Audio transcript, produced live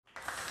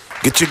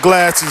Get your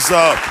glasses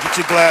up. Get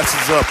your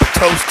glasses up. A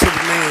toast to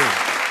the men.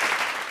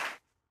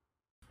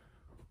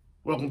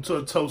 Welcome to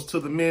A Toast to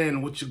the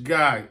Men with your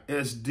guy,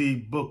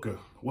 SD Booker.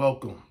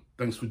 Welcome.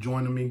 Thanks for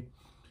joining me.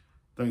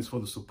 Thanks for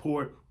the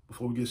support.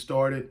 Before we get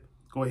started,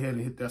 go ahead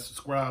and hit that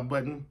subscribe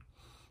button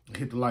and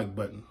hit the like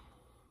button.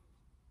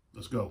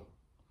 Let's go.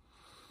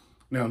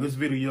 Now, this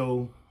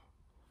video,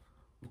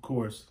 of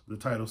course, the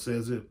title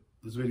says it.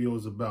 This video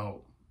is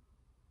about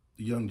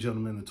the young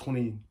gentleman, the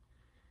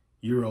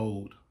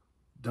 20-year-old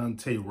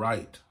Daunte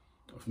Wright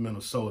of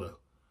Minnesota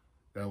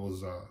that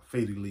was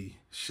fatally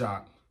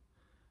shot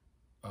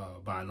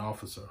by an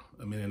officer,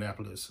 a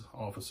Minneapolis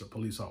officer,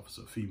 police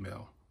officer,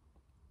 female.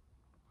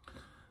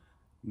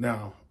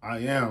 Now, I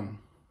am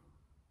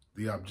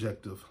the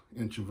Objective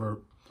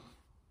Introvert.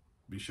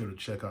 Be sure to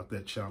check out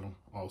that channel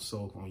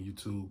also on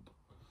YouTube.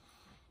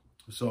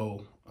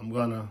 So I'm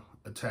gonna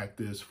attack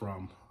this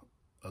from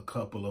a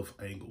couple of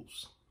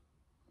angles.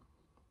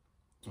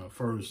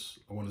 First,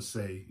 I want to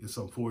say it's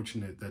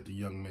unfortunate that the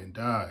young man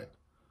died,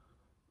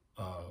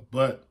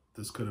 but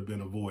this could have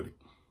been avoided.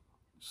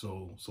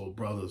 So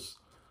brothers,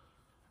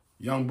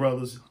 young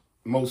brothers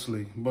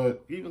mostly,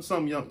 but even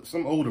some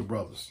older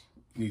brothers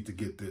need to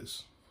get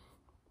this.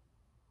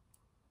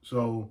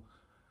 So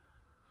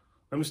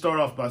let me start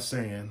off by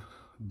saying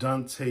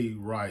Daunte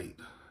Wright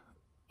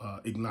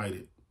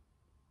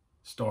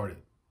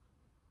started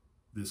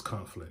this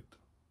conflict.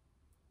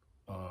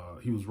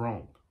 He was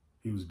wrong.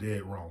 He was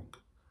dead wrong.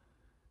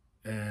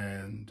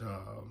 And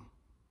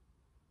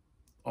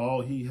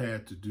all he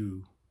had to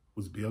do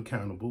was be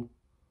accountable,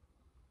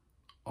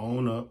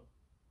 own up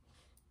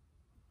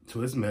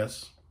to his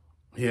mess.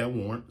 He had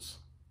warrants,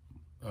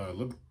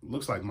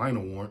 looks like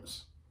minor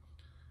warrants,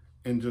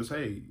 and just,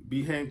 hey,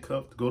 be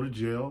handcuffed, go to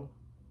jail,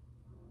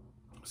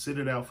 sit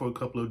it out for a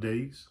couple of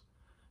days,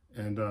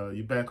 and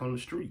you're back on the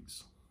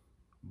streets.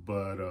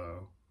 But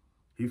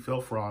he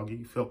felt froggy,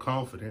 he felt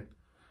confident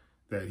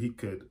that he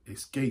could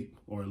escape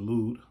or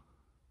elude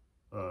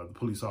the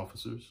police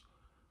officers,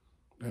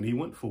 and he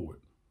went for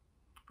it.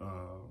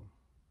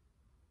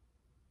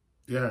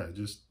 Yeah,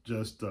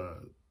 just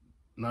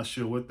not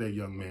sure what that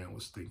young man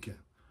was thinking.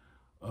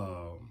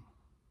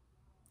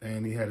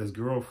 And he had his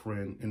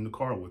girlfriend in the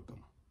car with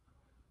him.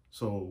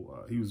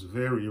 So he was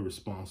very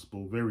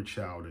irresponsible, very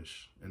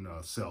childish, and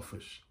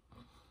selfish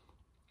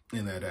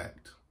in that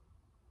act.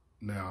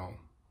 Now,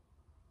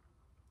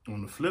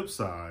 on the flip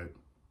side,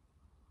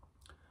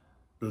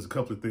 there's a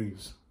couple of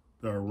things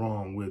that are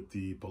wrong with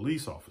the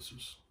police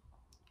officers.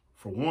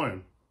 For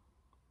one,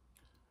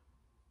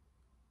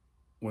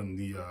 when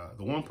the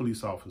one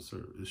police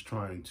officer is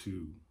trying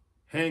to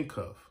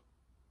handcuff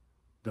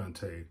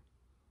Daunte,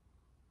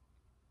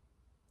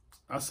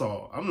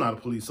 I'm not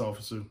a police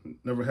officer,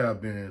 never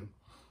have been,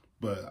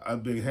 but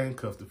I've been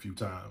handcuffed a few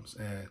times,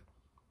 and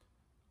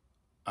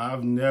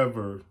I've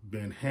never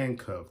been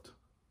handcuffed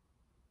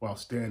while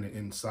standing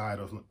inside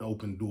of an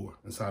open door,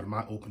 inside of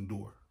my open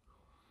door.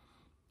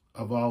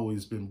 I've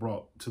always been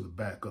brought to the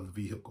back of the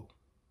vehicle.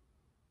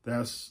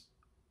 That's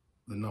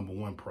the number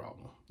one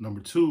problem. Number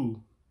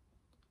two,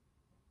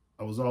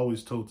 I was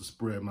always told to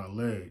spread my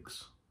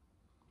legs.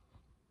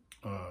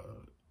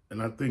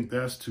 And I think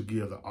that's to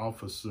give the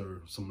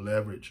officer some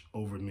leverage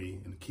over me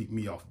and to keep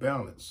me off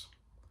balance.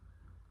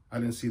 I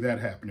didn't see that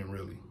happening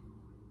really.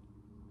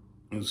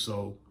 And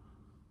so,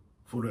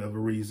 for whatever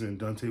reason,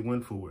 Daunte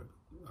went for it.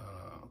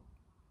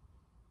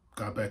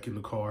 Got back in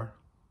the car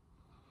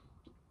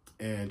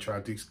and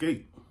tried to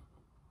escape.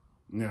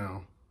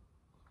 Now,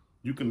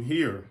 you can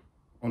hear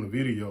on the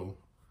video,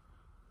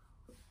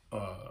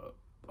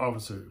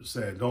 officer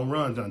said, "Don't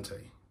run,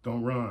 Daunte,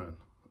 don't run."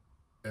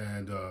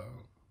 And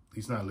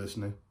he's not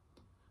listening.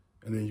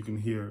 And then you can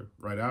hear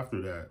right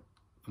after that,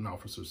 an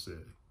officer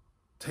said,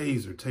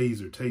 "Taser,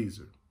 taser,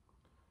 taser."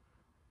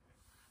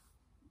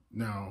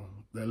 Now,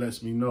 that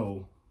lets me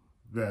know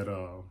that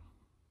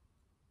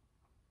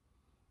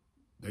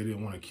they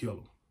didn't want to kill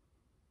him.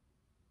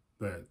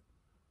 That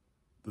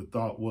the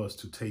thought was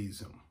to tase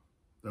him.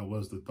 That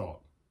was the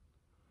thought.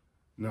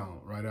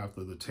 Now, right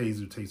after the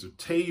taser, taser,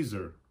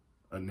 taser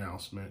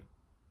announcement,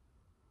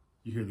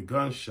 you hear the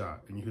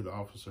gunshot and you hear the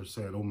officer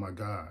saying, "Oh my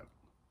God,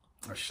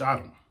 I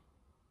shot him."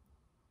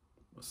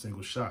 A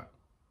single shot.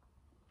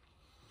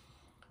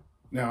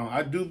 Now,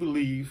 I do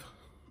believe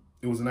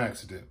it was an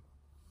accident.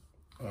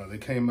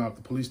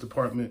 The police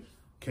department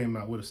came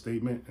out with a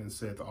statement and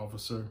said the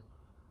officer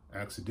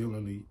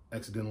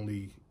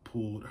accidentally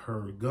pulled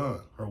her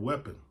gun, her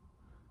weapon,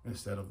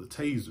 instead of the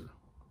taser.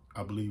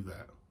 I believe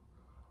that.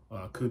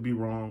 Could be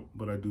wrong,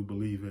 but I do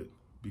believe it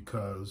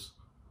because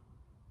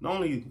not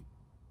only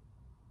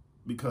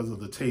because of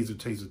the taser,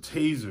 taser,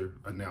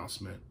 taser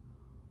announcement,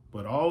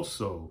 but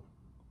also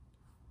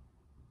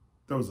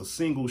there was a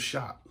single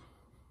shot.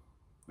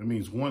 That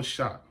means one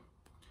shot.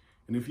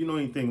 And if you know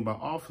anything about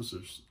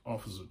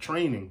officer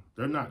training,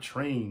 they're not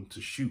trained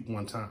to shoot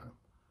one time.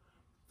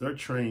 They're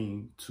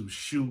trained to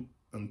shoot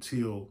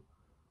until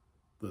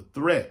the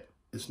threat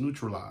is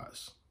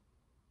neutralized.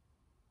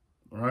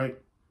 All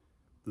right?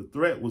 The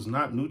threat was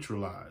not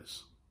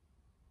neutralized.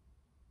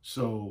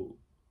 So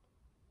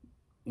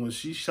when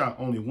she shot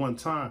only one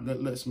time,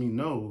 that lets me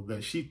know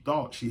that she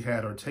thought she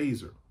had her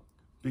taser,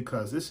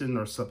 because it's in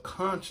her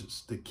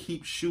subconscious to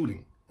keep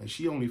shooting, and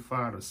she only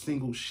fired a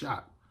single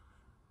shot.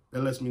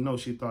 That lets me know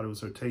she thought it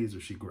was her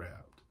taser she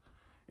grabbed.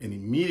 And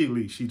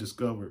immediately she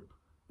discovered,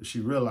 she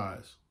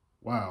realized,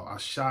 wow, I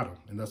shot him.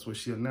 And that's what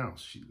she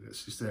announced.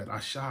 She said, I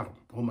shot him.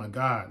 Oh my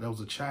God, that was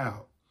a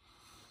child.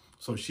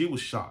 So she was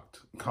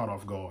shocked, caught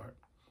off guard.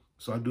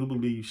 So I do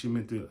believe she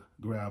meant to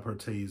grab her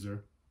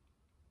taser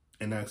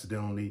and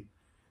accidentally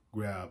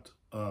grabbed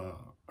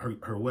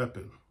her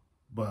weapon.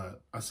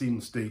 But I see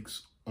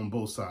mistakes on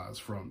both sides.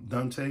 From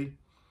Daunte,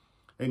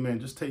 hey man,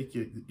 just take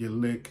your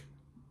lick,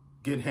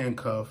 get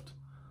handcuffed,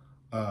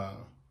 and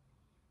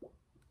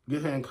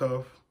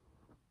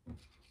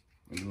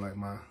like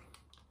my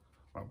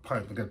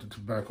pipe, I got the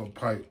tobacco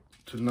pipe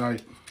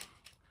tonight,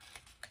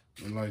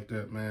 and like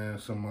that, man,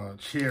 some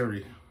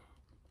cherry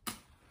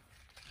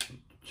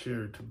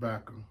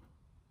tobacco.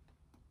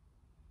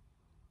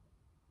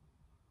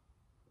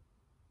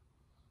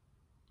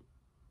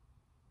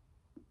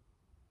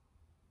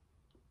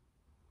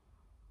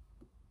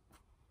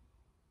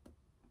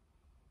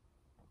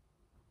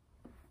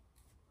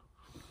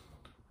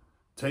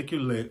 Take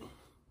your lick,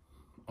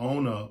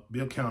 own up,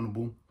 be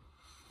accountable.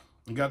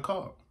 You got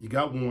caught, you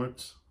got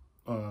warrants,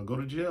 go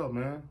to jail,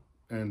 man.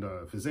 And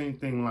if it's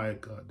anything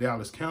like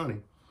Dallas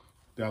County,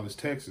 Dallas,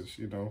 Texas,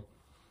 you know,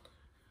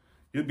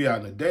 you'll be out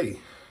in a day.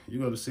 You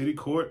go to city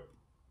court,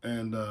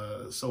 and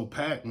so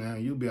packed,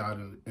 man, you'll be out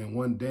in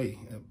one day,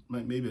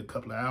 maybe a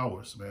couple of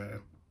hours,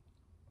 man.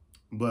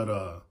 But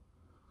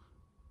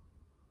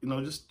you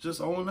know,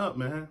 just own up,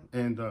 man.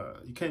 And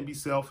you can't be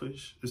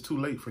selfish. It's too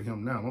late for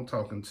him now. I'm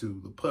talking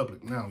to the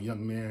public now,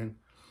 young men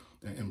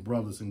and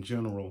brothers in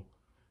general.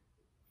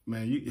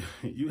 Man,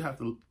 you have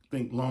to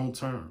think long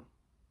term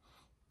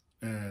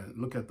and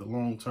look at the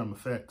long term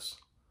effects.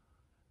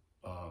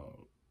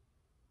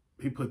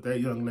 He put that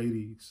young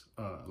lady's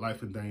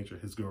life in danger,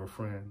 his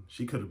girlfriend.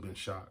 She could have been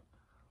shot.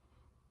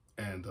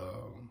 And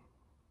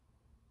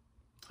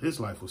his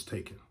life was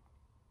taken.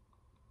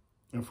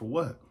 And for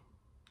what?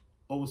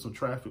 Over some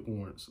traffic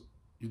warrants.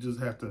 You just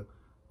have to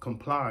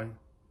comply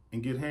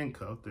and get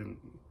handcuffed and,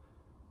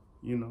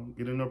 you know,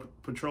 get in a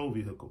patrol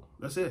vehicle.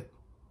 That's it.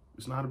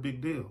 It's not a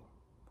big deal.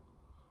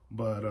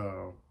 But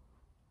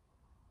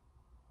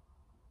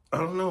I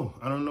don't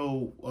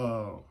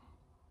know.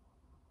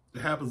 It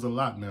happens a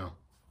lot now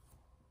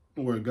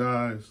where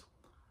guys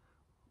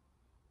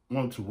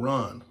want to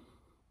run.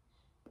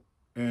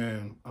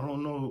 And I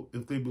don't know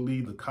if they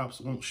believe the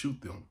cops won't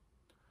shoot them.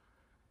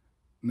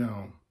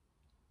 Now,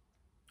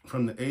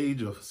 from the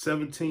age of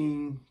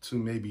 17 to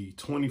maybe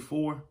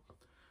 24,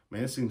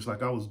 man, it seems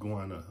like I was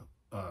going to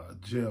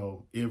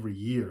jail every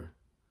year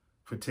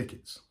for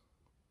tickets.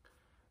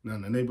 Now,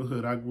 in the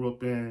neighborhood I grew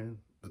up in,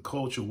 the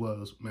culture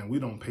was, man, we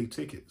don't pay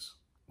tickets.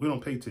 We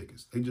don't pay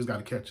tickets. They just got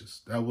to catch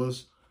us. That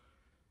was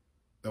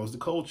the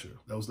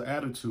culture. That was the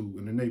attitude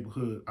in the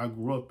neighborhood I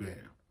grew up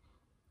in.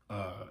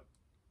 I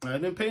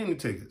didn't pay any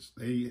tickets.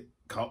 They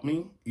caught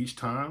me each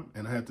time,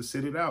 and I had to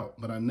sit it out.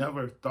 But I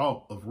never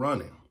thought of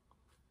running.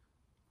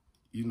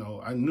 You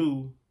know, I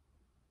knew,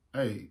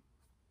 hey,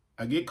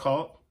 I get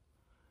caught,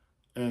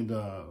 and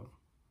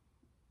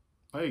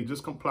hey,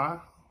 just comply.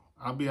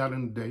 I'll be out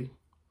in the day.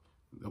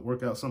 They'll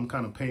work out some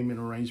kind of payment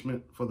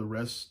arrangement for the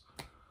rest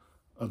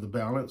of the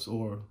balance,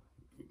 or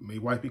may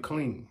wipe it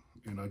clean.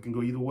 You know, it can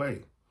go either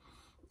way.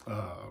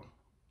 You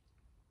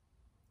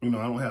know,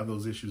 I don't have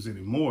those issues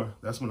anymore.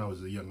 That's when I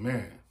was a young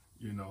man.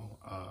 You know,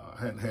 I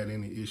hadn't had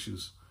any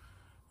issues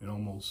in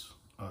almost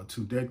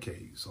 2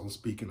 decades. So I'm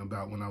speaking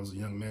about when I was a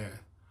young man.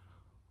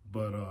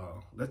 But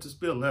let this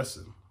be a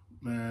lesson,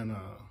 man.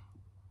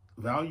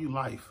 Value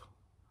life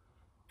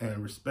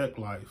and respect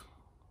life,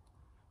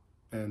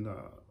 and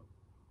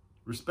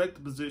respect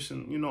the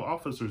position, you know,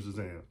 officers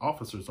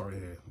are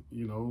in.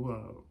 You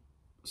know,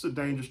 it's a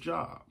dangerous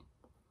job.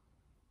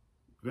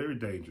 Very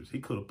dangerous. He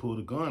could have pulled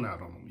a gun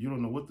out on him. You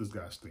don't know what this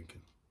guy's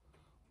thinking.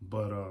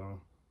 But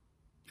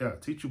yeah,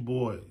 teach your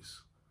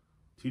boys,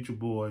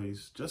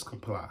 just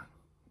comply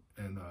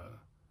and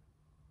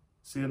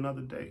see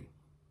another day.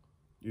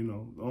 You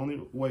know, the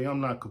only way I'm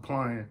not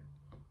complying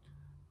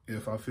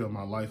if I feel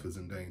my life is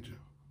in danger.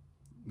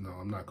 No,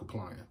 I'm not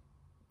complying.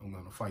 I'm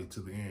going to fight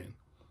to the end.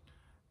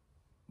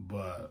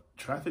 But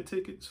traffic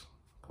tickets,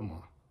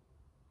 come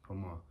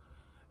on.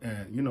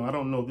 And, you know, I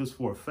don't know this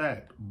for a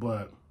fact,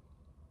 but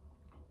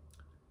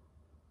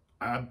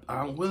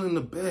I'm willing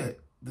to bet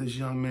this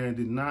young man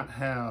did not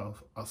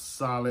have a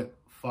solid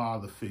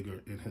father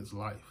figure in his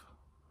life.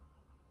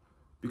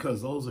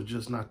 Because those are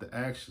just not the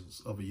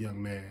actions of a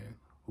young man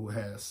who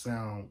has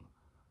sound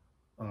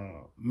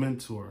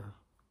mentoring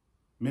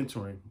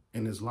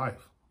in his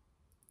life.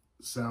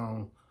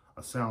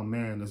 A sound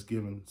man that's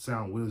given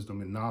sound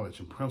wisdom and knowledge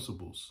and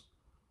principles,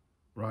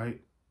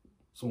 right?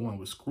 Someone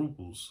with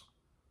scruples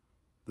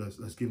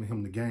that's giving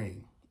him the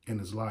game in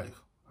his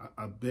life.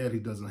 I bet he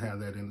doesn't have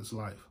that in his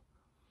life.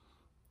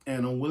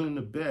 And I'm willing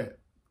to bet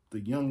the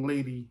young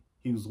lady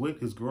he was with,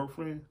 his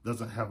girlfriend,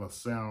 doesn't have a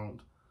sound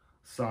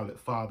solid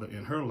father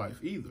in her life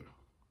either.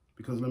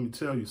 Because let me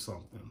tell you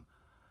something.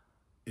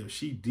 If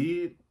she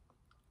did,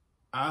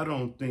 I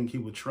don't think he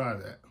would try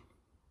that.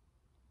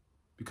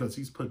 Because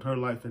he's putting her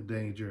life in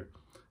danger.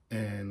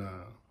 And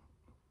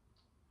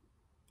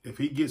if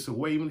he gets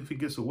away, even if he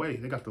gets away,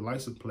 they got the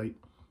license plate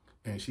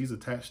and she's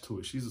attached to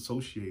it. She's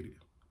associated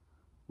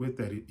with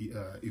that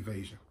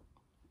evasion.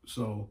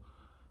 So,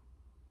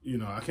 you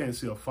know, I can't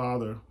see a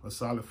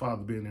solid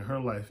father being in her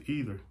life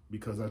either,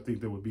 because I think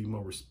there would be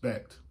more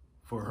respect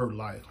for her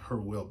life, her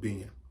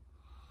well-being.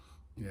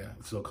 Yeah,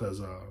 so because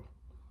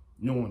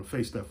you don't want to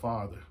face that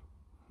father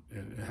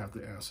and have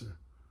to answer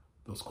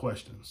those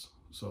questions.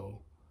 So,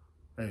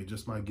 hey,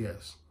 just my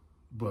guess.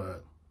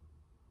 But,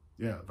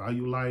 yeah,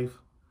 value life.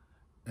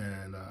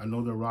 And I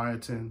know they're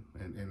rioting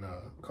and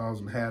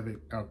causing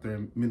havoc out there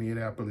in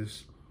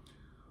Minneapolis.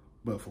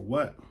 But for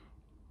what?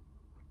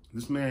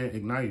 This man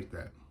ignited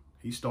that.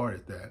 He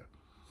started that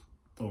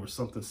over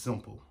something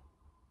simple.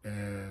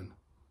 And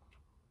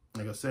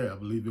like I said, I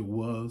believe it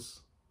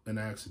was an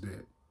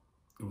accident.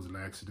 It was an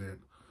accident.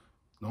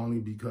 Not only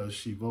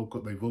because they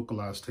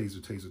vocalized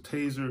taser, taser,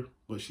 taser,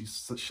 but she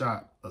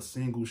shot a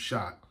single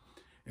shot.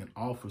 And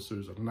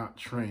officers are not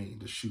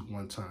trained to shoot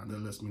one time.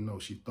 That lets me know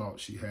she thought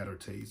she had her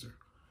taser.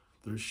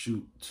 They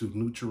shoot to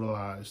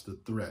neutralize the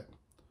threat,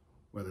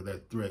 whether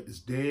that threat is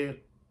dead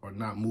or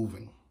not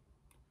moving.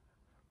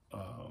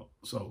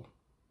 So,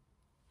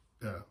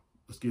 yeah,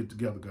 let's get it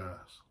together,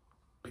 guys.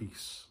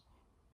 Peace.